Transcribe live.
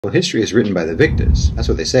Well, history is written by the victors. That's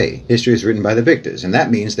what they say. History is written by the victors. And that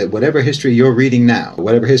means that whatever history you're reading now,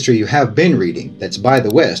 whatever history you have been reading, that's by the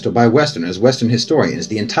West or by Westerners, Western historians,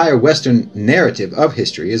 the entire Western narrative of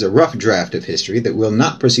history is a rough draft of history that will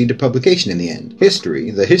not proceed to publication in the end. History,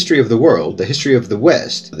 the history of the world, the history of the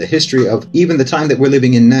West, the history of even the time that we're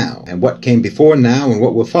living in now, and what came before now and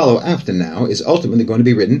what will follow after now is ultimately going to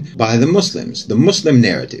be written by the Muslims. The Muslim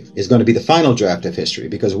narrative is going to be the final draft of history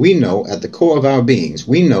because we know at the core of our beings,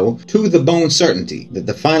 we know to the bone certainty that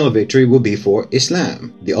the final victory will be for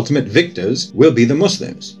Islam. The ultimate victors will be the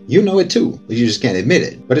Muslims. You know it too, but you just can't admit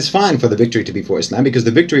it. But it's fine for the victory to be for Islam because the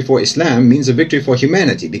victory for Islam means a victory for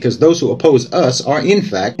humanity, because those who oppose us are in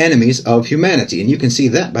fact enemies of humanity, and you can see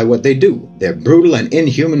that by what they do. They're brutal and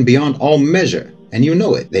inhuman beyond all measure. And you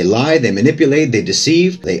know it. They lie, they manipulate, they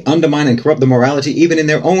deceive, they undermine and corrupt the morality even in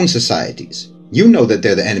their own societies. You know that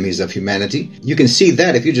they're the enemies of humanity. You can see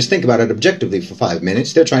that if you just think about it objectively for 5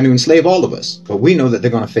 minutes. They're trying to enslave all of us. But we know that they're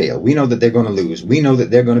going to fail. We know that they're going to lose. We know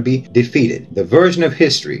that they're going to be defeated. The version of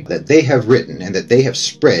history that they have written and that they have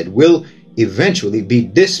spread will eventually be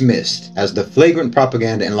dismissed as the flagrant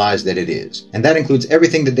propaganda and lies that it is. And that includes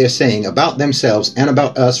everything that they're saying about themselves and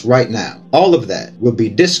about us right now. All of that will be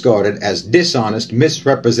discarded as dishonest,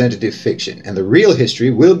 misrepresentative fiction. And the real history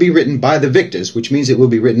will be written by the victors, which means it will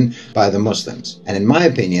be written by the Muslims. And in my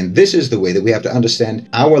opinion, this is the way that we have to understand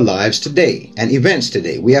our lives today and events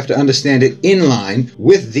today. We have to understand it in line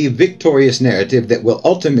with the victorious narrative that will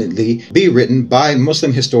ultimately be written by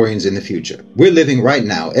Muslim historians in the future. We're living right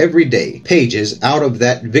now, every day, pages out of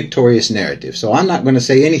that victorious narrative. So I'm not going to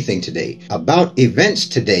say anything today about events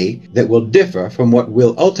today that will differ from what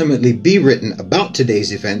will ultimately be written about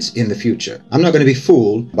today's events in the future. I'm not going to be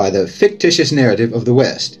fooled by the fictitious narrative of the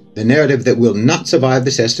West, the narrative that will not survive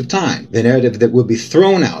the test of time, the narrative that will be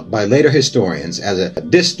thrown out by later historians as a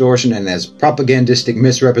distortion and as propagandistic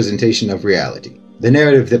misrepresentation of reality. The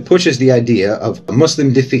narrative that pushes the idea of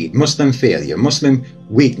Muslim defeat, Muslim failure, Muslim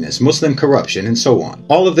weakness, Muslim corruption, and so on.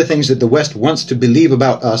 All of the things that the West wants to believe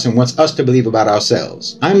about us and wants us to believe about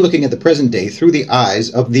ourselves. I'm looking at the present day through the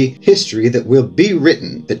eyes of the history that will be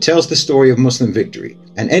written that tells the story of Muslim victory.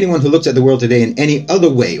 And anyone who looks at the world today in any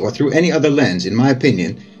other way or through any other lens, in my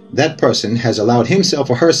opinion, that person has allowed himself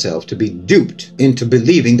or herself to be duped into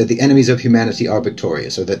believing that the enemies of humanity are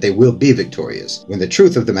victorious, or that they will be victorious, when the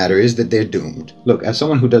truth of the matter is that they're doomed. Look, as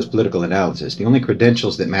someone who does political analysis, the only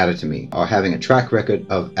credentials that matter to me are having a track record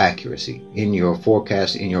of accuracy in your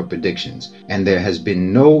forecast, in your predictions. And there has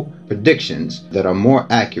been no predictions that are more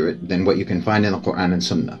accurate than what you can find in the Quran and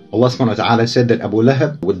Sunnah. Allah subhanahu wa ta'ala said that Abu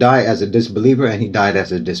Lahab would die as a disbeliever, and he died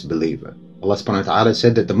as a disbeliever. Allah subhanahu wa ta'ala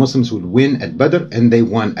said that the Muslims would win at Badr, and they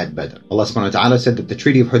won at Badr. Allah subhanahu wa ta'ala said that the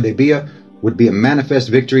Treaty of Hudaybiyah would be a manifest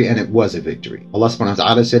victory, and it was a victory. Allah subhanahu wa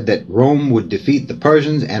ta'ala said that Rome would defeat the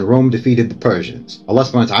Persians, and Rome defeated the Persians. Allah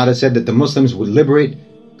subhanahu wa ta'ala said that the Muslims would liberate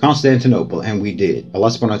Constantinople, and we did. Allah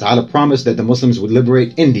subhanahu wa ta'ala promised that the Muslims would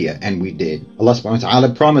liberate India, and we did. Allah subhanahu wa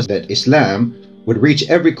ta'ala promised that Islam would reach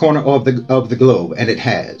every corner of the globe, and it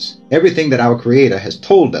has. Everything that our Creator has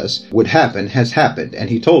told us would happen has happened, and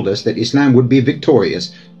He told us that Islam would be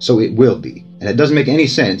victorious, so it will be. And it doesn't make any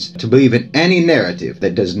sense to believe in any narrative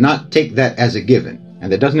that does not take that as a given,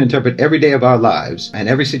 and that doesn't interpret every day of our lives and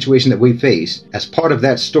every situation that we face as part of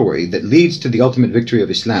that story that leads to the ultimate victory of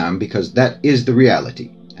Islam, because that is the reality.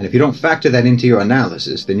 And if you don't factor that into your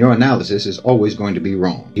analysis, then your analysis is always going to be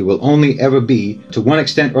wrong. You will only ever be, to one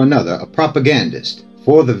extent or another, a propagandist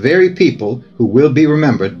for the very people who will be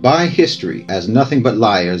remembered by history as nothing but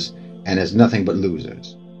liars and as nothing but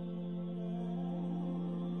losers.